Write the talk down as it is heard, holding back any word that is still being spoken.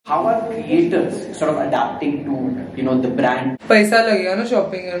How are creators sort of adapting to, the brand? पैसा लगेगा ना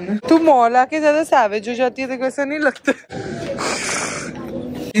शॉपिंग करने। तू मॉल आके ज्यादा सैवेज हो जाती है, तो ऐसा नहीं लगता?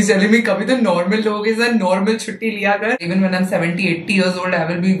 चलिए मैं कभी तो नॉर्मल लोगों के साथ नॉर्मल छुट्टी लिया कर। Even when I'm 70-80 years old, I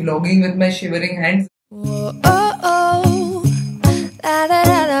will be vlogging with my shivering hands.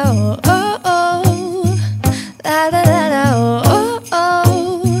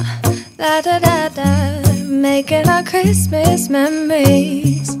 Making our Christmas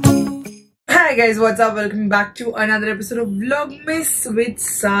memories. Hi guys, what's up? Welcome back to another episode of Vlogmas with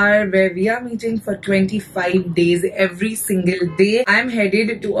Sar, where we are meeting for 25 days every single day. I'm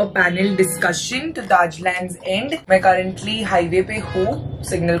headed to a panel discussion to Tajland's end. मैं currently highway पे हूँ,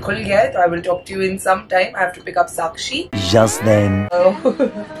 signal खुल गया है, तो I will talk to you in some time. I have to pick up Sakshi. Just then.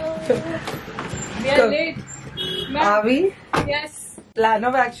 We are late. Are we? Yes. Plan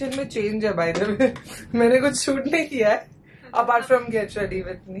of action में change है by the way. मैंने कुछ shoot नहीं किया है, apart from get ready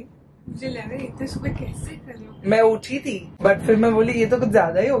with me. मुझे लगा इतने सुबह कैसे कर लो। मैं उठी थी, बट फिर मैं बोली ये तो कुछ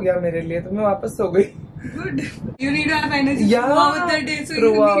ज्यादा ही हो गया मेरे लिए, तो मैं वापस सो गई। Good. You need to have energy throughout the day, so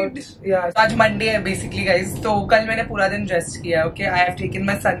you need. Yeah. आज मंडे है बेसिकली गाइज, तो कल मैंने पूरा दिन रेस्ट किया। Okay, I have taken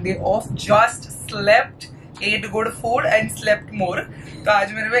my Sunday off, just slept, ate good food and slept more. तो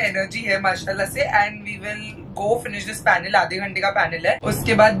आज मेरे में एनर्जी है माशाल्लाह से, and we will go finish this panel. आधे घंटे का पैनल है,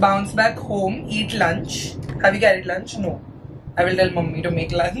 उसके बाद bounce back home, eat lunch. Have you carried lunch? No, I will tell mummy to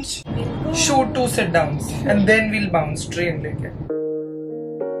make lunch, shoot 2 sit downs, and then we'll bounce train लेके।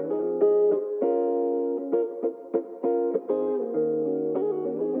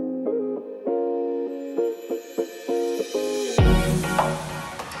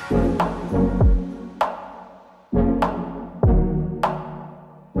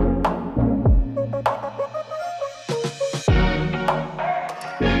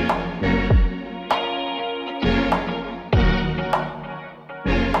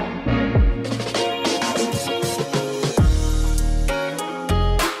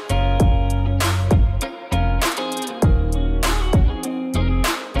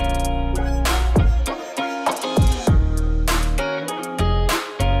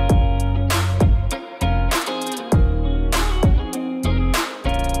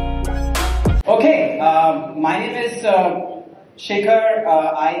 My name is Shekhar.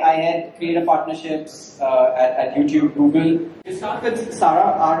 I had creative partnerships at YouTube, Google. We start with Sarah,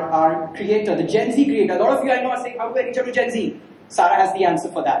 our creator, the Gen Z creator. A lot of you I know are saying, how do I reach out to Gen Z? Sarah has the answer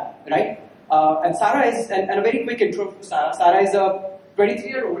for that, right? And Sarah is, and a very quick intro to Sarah. Sarah is a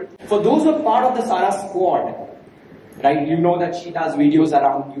 23-year-old. For those who are part of the Sarah squad, right, you know that she does videos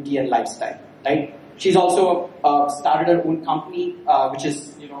around beauty and lifestyle, right? She's also started her own company, which is,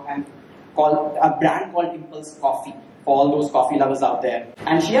 and called a brand called Impulse Coffee for all those coffee lovers out there.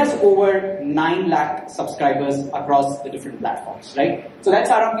 And she has over 9 lakh subscribers across the different platforms, right? So that's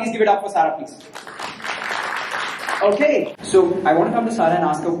Sarah. Please give it up for Sarah, please. Okay, so I want to come to Sarah and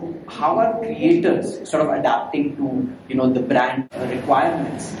ask her, how are creators sort of adapting to, the brand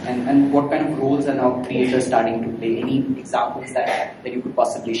requirements, and what kind of roles are now creators starting to play? Any examples that you could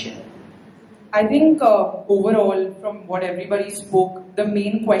possibly share? I think overall, from what everybody spoke, the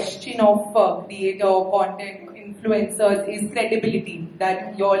main question of creator, content, influencers is credibility.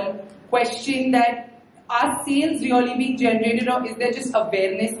 That you all question that are sales really being generated, or is there just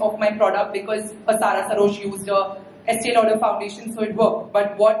awareness of my product because Sarah Sarosh used a Estee Lauder foundation so it worked.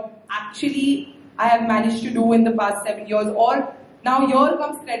 But what actually I have managed to do in the past 7 years, or now here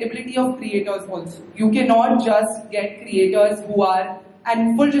comes credibility of creators also. You cannot just get creators who are,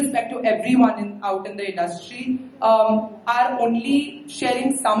 and full respect to everyone out in the industry, are only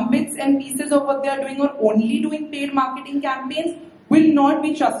sharing some bits and pieces of what they are doing, or only doing paid marketing campaigns, will not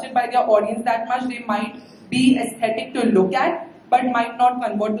be trusted by their audience that much. They might be aesthetic to look at, but might not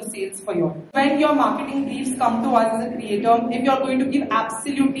convert to sales for you. When your marketing briefs come to us as a creator, if you're going to give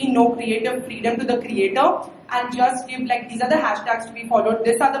absolutely no creative freedom to the creator and just give like, these are the hashtags to be followed,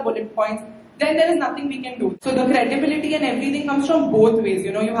 these are the bullet points, then there is nothing we can do. So the credibility and everything comes from both ways.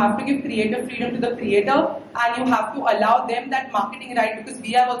 You have to give creative freedom to the creator, and you have to allow them that marketing right, because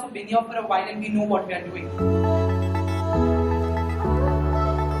we have also been here for a while and we know what we are doing.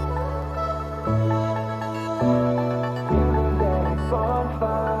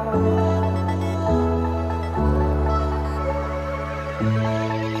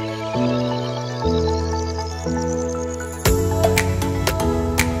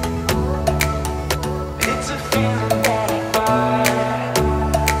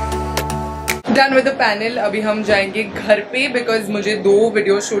 Done with the panel. अभी हम जाएंगे घर पे, because मुझे 2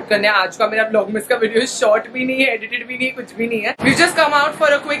 video shoot करने हैं। आज का मेरा व्लॉगमास का वीडियो शॉर्ट भी नहीं है, एडिटेड भी नहीं है, कुछ भी नहीं है। We just come out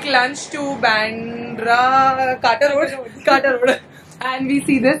for a quick lunch to Bandra काटा road and we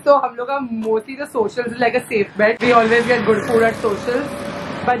see this. So हम लोग का mostly the socials is like a safe bet. We always get good food at socials,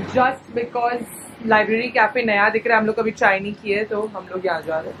 but just because library cafe नया दिख रहा है, हम लोग कभी try नहीं किए, तो हम लोग यहाँ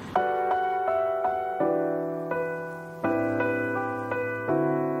जा रहे हैं.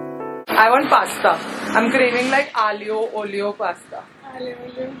 I want pasta. I'm craving like alio olio pasta. Alio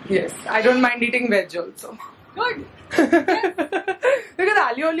olio. Yes, I don't mind eating veg also. Good. Because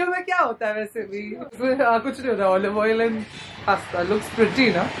alio olio में क्या होता है वैसे भी? कुछ नहीं होता. Olive oil and pasta looks pretty,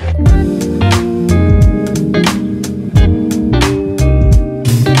 ना?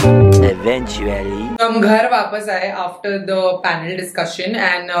 Eventually. हम घर वापस आए after the panel discussion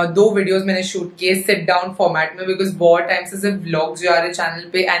and 2 videos मैंने शूट किए सिट डाउन फॉर्मेट में बिकॉज बहुत टाइम से सिर्फ व्लॉग्स जा रहे चैनल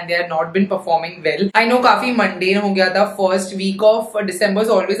पे and they are not been performing well. I know काफी मंडेन हो गया था. First week of December is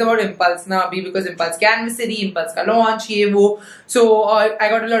always about impulse ना अभी बिकॉज इम्पल्स की एनिवर्सरी, इम्पल्स का लॉन्च, ये वो. सो I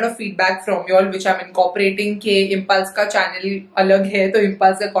got a lot of feedback from you all which I am incorporating के इम्पल्स का चैनल अलग है तो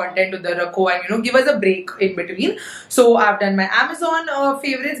इम्पल्स का कॉन्टेंट उधर रखो and you know give us a break in between. So I have done my Amazon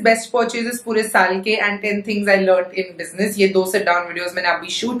favourites, best purchases पूरे साल के and 10 things I learned in business. ये 2 sit down videos मैंने अभी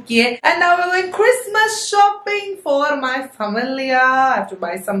shoot किए. And now we're going Christmas shopping for my family. I have to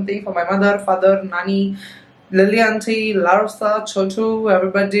buy something for my mother, father, nani, Lily auntie, Larsa, Chotu,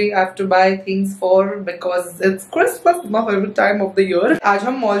 everybody. I have to buy things for because it's Christmas, my favorite time of the year. आज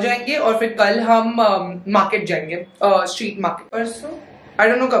हम mall जाएंगे और फिर कल हम market जाएंगे, street market. परसों I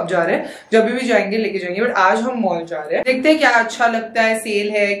don't know कब जा रहे हैं, जब भी जाएंगे लेके जाएंगे, बट आज हम मॉल जा रहे हैं. देखते हैं क्या अच्छा लगता है, सेल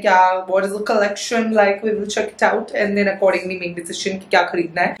है क्या, what is the collection like, we will check it out and then accordingly make decision कि क्या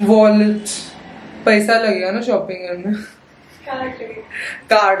खरीदना है. Wallet, पैसा लगेगा ना शॉपिंग करने.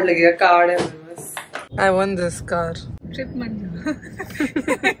 कार्ड लगेगा, कार्ड है मेरे पास. I want this car. Trip मत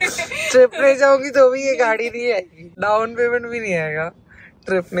ट्रिप नहीं जाऊंगी तो भी ये गाड़ी नहीं आएगी, डाउन पेमेंट भी नहीं आएगा.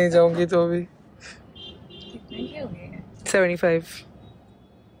 ट्रिप नहीं जाऊंगी तो भी 75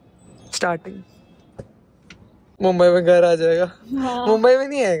 स्टार्टिंग. मुंबई में घर आ जाएगा. मुंबई में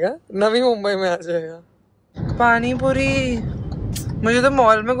नहीं आएगा, नवी मुंबई में आ जाएगा. पानी पूरी. मुझे तो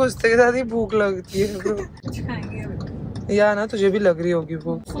मॉल में घुसते के साथ ही भूख लगती है. या ना तुझे भी लग रही होगी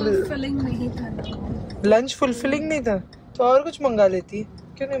भूख. फुलफिलिंग नहीं था. लंच फुलफिलिंग नहीं था तो और कुछ मंगा लेती.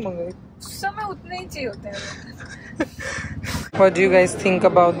 क्यों नहीं मंगाई? समय उतने ही चाहिए होते हैं. What do you guys think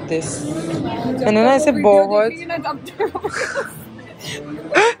about this? मैंने ना ऐसे बहुत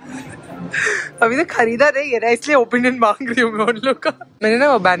अभी तो खरीदा नहीं है ना, इसलिए ओपिनियन मांग रही हूँ मैं उन लोग का. मैंने ना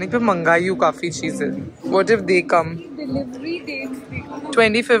ऑर्गेनिक पे मंगाई हूँ काफी चीजें. What if they come? Delivery date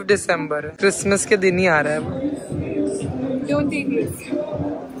 25 December, Christmas के दिन ही आ रहा है वो. Don't take this.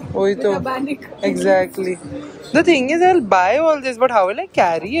 वही तो. Exactly. The thing is, I'll buy all this, but how will I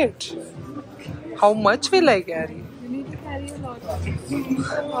carry it? How much will I carry? You need to carry a lot.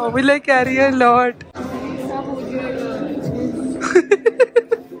 How will I carry a lot?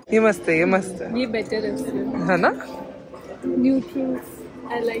 ये मस्त है, ये मस्त है. ये better है ना? Neutrals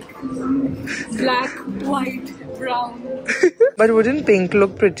I like black, white, brown. But wouldn't pink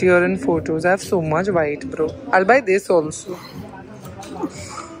look prettier in photos? I have so much white, bro. I'll buy this also.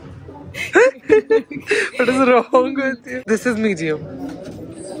 What is wrong with you? This is medium.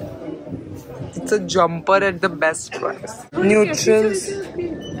 It's a jumper at the best price. Neutrals.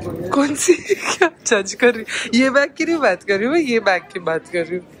 कौन सी क्या जज कर रही? ये bag की नहीं बात कर रही हूँ मैं, ये बैग की बात कर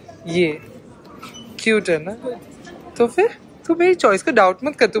रही हूँ. ये क्यूट है ना? तो फिर तू मेरी चॉइस का डाउट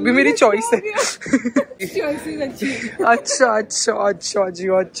मत कर, तू भी मेरी चॉइस है. अच्छा अच्छा अच्छा जी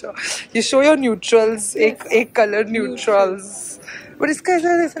अच्छा. ये शो योर न्यूट्रल्स. एक कलर न्यूट्रल्स. बट इसका ऐसा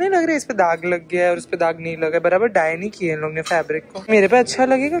नहीं लग रहा है इस पे दाग लग गया है और उस पे दाग नहीं लगा है. बराबर डाई नहीं किए इन लोग ने फैब्रिक को. मेरे पे अच्छा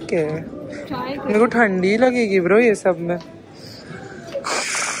लगेगा क्या? मेरे को ठंडी लगेगी ब्रो ये सब में.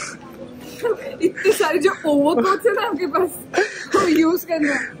 इतने सारे जो ओवरकोट्स हैं ना आपके पास, वो यूज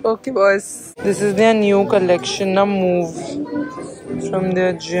करना. Okay boss, this is their new collection ना, move from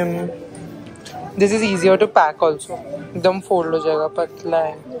their gym. This is easier to pack also. एकदम फोल्ड हो जाएगा, पतला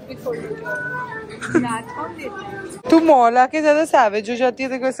है. तू मॉल आके ज्यादा सैवेज हो जाती है,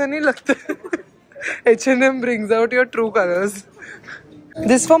 देखो ऐसा नहीं लगता? H&M brings out your true colors.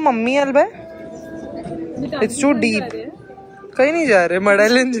 This for mummy अलबा. It's too deep. कहीं नहीं जा रहे,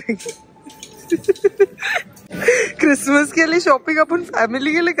 मडालन जाएंगे. क्रिसमस के लिए शॉपिंग अपन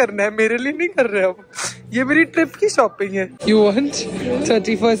फैमिली के लिए करना है, मेरे लिए नहीं कर रहे अब. ये मेरी ट्रिप की शॉपिंग है. You want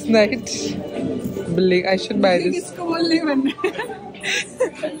 31st night? I should buy this. इसको बोल नहीं बनना.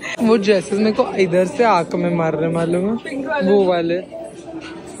 वो ड्रेसेस मेरे को इधर से आंख में मार रहे मालूम है, वो वाले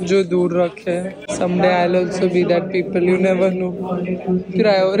जो दूर रखे हैं. Someday I'll also be that people, you never know.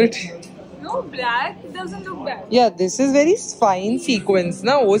 Priority. No, black doesn't look bad. Yeah, this is very fine sequence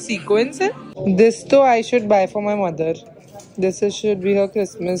ना, वो sequence है. This तो I should buy for my mother. This should be her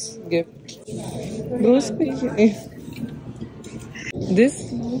Christmas gift. Bruce,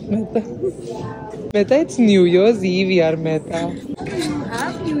 this Mehta, it's New Year's Eve यार Mehta.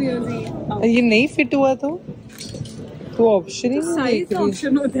 Have New Year's Eve. ये नहीं fit हुआ तो option ही नहीं देख रही.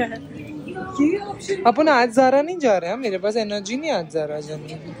 ऑप्शन होता है ये ऑप्शन. अपन आज ज़ारा नहीं जा रहे हैं. मेरे पास एनर्जी नहीं आज ज़ारा जाने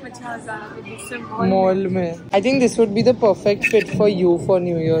की. अच्छा ज़ारा मॉल में. I think this would be the perfect fit for you for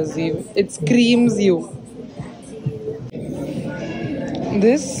New Year's Eve. It screams you.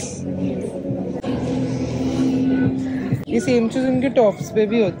 This ये सेम चीज उनके टॉप्स पे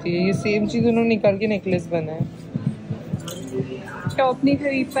भी होती है. ये सेम चीज उन्होंने निकाल के नेकलेस बनाया. टॉप नहीं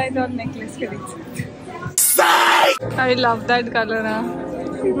खरीद पाए तो आप नेकलेस खरीद सकते. I love that color.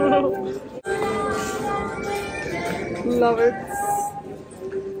 Love it.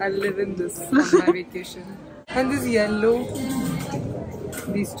 I live in this on my vacation. And this yellow.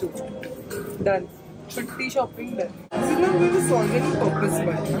 These two. Done. Chutti shopping done. This is not going to solve any purpose,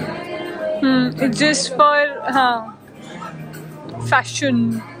 but It's just for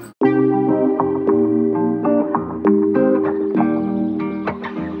fashion.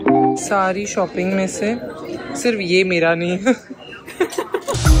 सारी shopping में से सिर्फ ये मेरा नहीं है.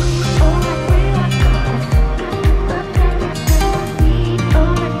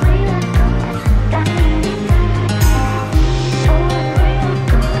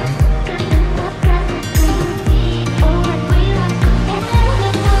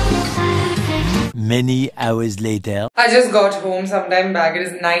 Many hours later. I just got home sometime back. It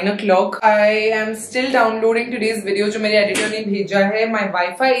is 9 o'clock. I am still downloading today's video जो मेरे editor ने भेजा है. My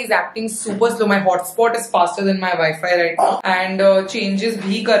Wi-Fi is acting super slow. My hotspot is faster than my Wi-Fi right now. And changes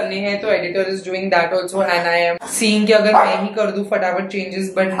भी करने हैं तो editor is doing that also. And I am seeing कि अगर मैं ही कर दूँ फटाफट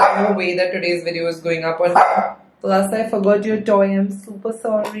changes, but no way that today's video is going up on. Plus I forgot your toy. I'm super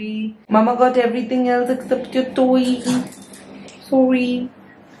sorry. Mama got everything else except your toy. Sorry.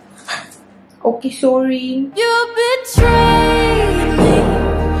 Okay, sorry. You betrayed me.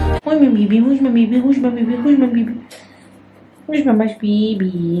 Who's my baby? Who's my baby? Who's my baby? Who's my baby? Who's mama's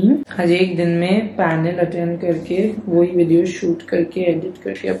baby? हर एक दिन में panel attend करके वही video shoot करके edit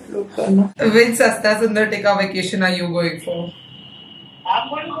करके upload करना. Which सस्ता सुंदर टेका vacation are you going for?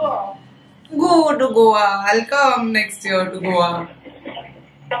 I'm going to Goa. Go to Goa. I'll come next year to Goa.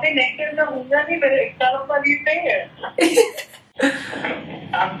 कभी next year में होगा नहीं. मेरे 1 साल का लीव नहीं है.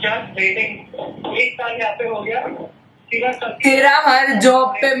 I'm just waiting. 1 साल यहाँ पे हो गया. तेरा हर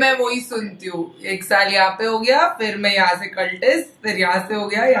जॉब पे मैं वही सुनती हूँ. 1 साल यहाँ पे हो गया, फिर मैं यहाँ से कल्टिस, फिर यहाँ से हो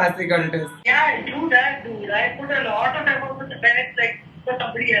गया, यहाँ से कल्टिस. Yeah, do that, dude. I put a lot of effort, but then it's like for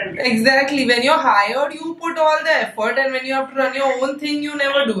somebody else. Exactly. When you're hired, you put all the effort, and when you have to run your own thing, you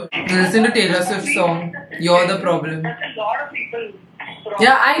never do it. Listen to Taylor Swift's song. You're the problem. That's a lot of people.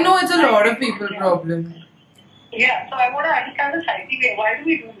 Yeah, I know it's a lot of people problem. Yeah, so I want to understand the psyche way. Why do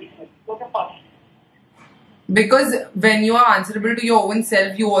we do this? What the fuck? Because when you are answerable to your own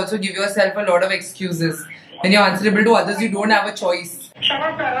self, you also give yourself a lot of excuses. When you're answerable to others, you don't have a choice. Shut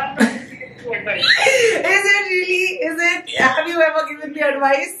up, Sarah. Is it really? Is it? Have you ever given me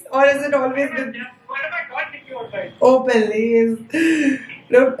advice? Or is it always been... What have I got with you advice? Oh, please.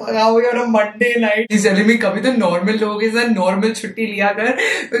 Don't pagao on a Monday night. He's telling me कभी तो normal लोगों के साथ normal छुट्टी लिया कर.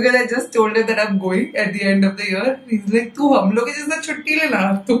 Because I just told him that I'm going at the end of the year. He's like, तू हम लोग के जैसा छुट्टी लेना.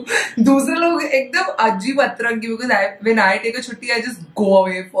 तू दूसरे लोग एकदम अजीब अतरंगी. Because when I take a छुट्टी, I just go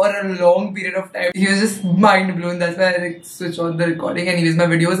away for a long period of time. He was just mind blown. That's why I like switch on the recording. Anyways, my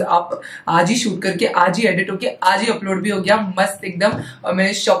video is up. आज ही shoot करके, आज ही edit होके, आज ही upload भी हो गया. मस्त एकदम. और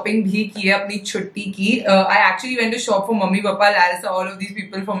मैंने shopping भी की है अपनी छुट्टी की. I actually went to shop for mummy, papa, Larissa, all of these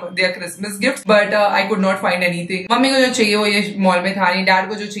people from their Christmas gifts, but I could not find anything. Mummy को जो चाहिए वो ये मॉल में था नहीं, डैड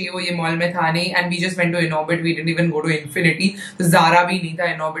को जो चाहिए वो ये मॉल में था नहीं, and we just went to Inorbit. We didn't even go to Infinity. तो Zara भी नहीं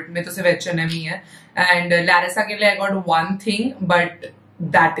था Inorbit में, तो सिर्फ H&M ही है. And Larissa के लिए I got one thing, but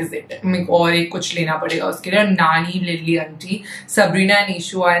that is it. मेरे को और एक कुछ लेना पड़ेगा उसके लिए. नानी, lily aunty, Sabrina and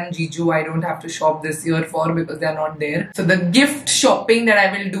Ishu and Jiju I don't have to shop this year for because they are not there. So the gift shopping that I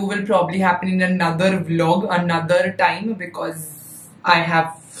will do will probably happen in another vlog, another time, because I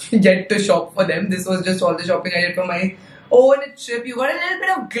have yet to shop for them. This was just all the shopping I did for my own trip. You got a little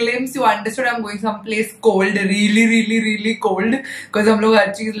bit of glimpse. You understood I'm going someplace cold, really cold. Because हम लोग हर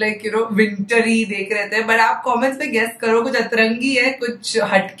चीज like wintery देख रहे थे. But आप comments पे guess करो, कुछ अतरंगी है, कुछ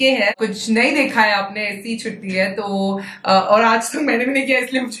हटके है, कुछ नहीं देखा है आपने, ऐसी छुट्टी है. तो और आज तक मैंने भी नहीं किया,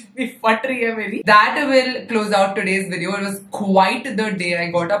 इसलिए मुझे इतनी फट रही है मेरी. That will close out today's video. It was quite the day. I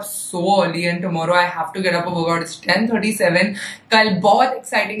got up so early and tomorrow I have to get up a workout. It's 10:37. कल बहुत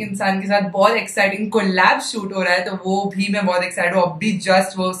exciting इंसान के साथ बहुत exciting collab shoot हो रहा है, तो वो भी भी मैं बहुत एक्साइटेड हूँ. अभी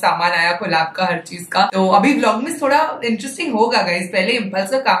जस्ट वो सामान आया कोलैब का, हर चीज का. तो अभी व्लॉग में थोड़ा इंटरेस्टिंग होगा गाइस. पहले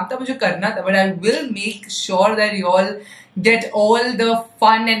इम्पल्स का काम था, मुझे करना था, but I will make sure that you all get all the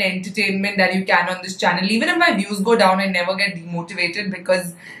fun and entertainment that you can on this channel. Even if my views go down, I never get demotivated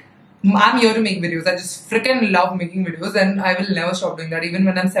because I'm here to make videos. I just freaking love making videos and I will never stop doing that. Even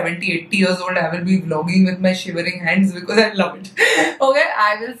when I'm 70, 80 years old, I will be vlogging with my shivering hands because I love it. Okay,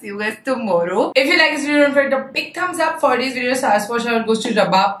 I will see you guys tomorrow. If you like this video, don't forget to big thumbs up for today's video. Sarah's for shout goes to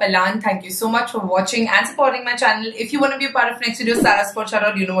Rabab Palan. Thank you so much for watching and supporting my channel. If you want to be a part of next video, Sarah's for shout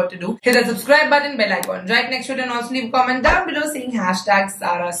out, you know what to do. Hit that subscribe button, bell icon right next to it, and also leave a comment down below saying hashtag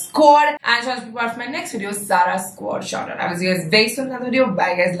Sarah Squad. And chance to be part of my next video, Sarah Squad shout out. I will see you guys very soon in another video.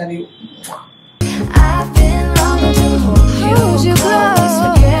 Bye guys, love you. I've been longing to hold you close,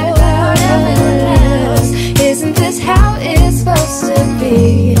 forget about everyone else. Isn't this how it's supposed to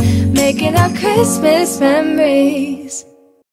be? Making our Christmas memories.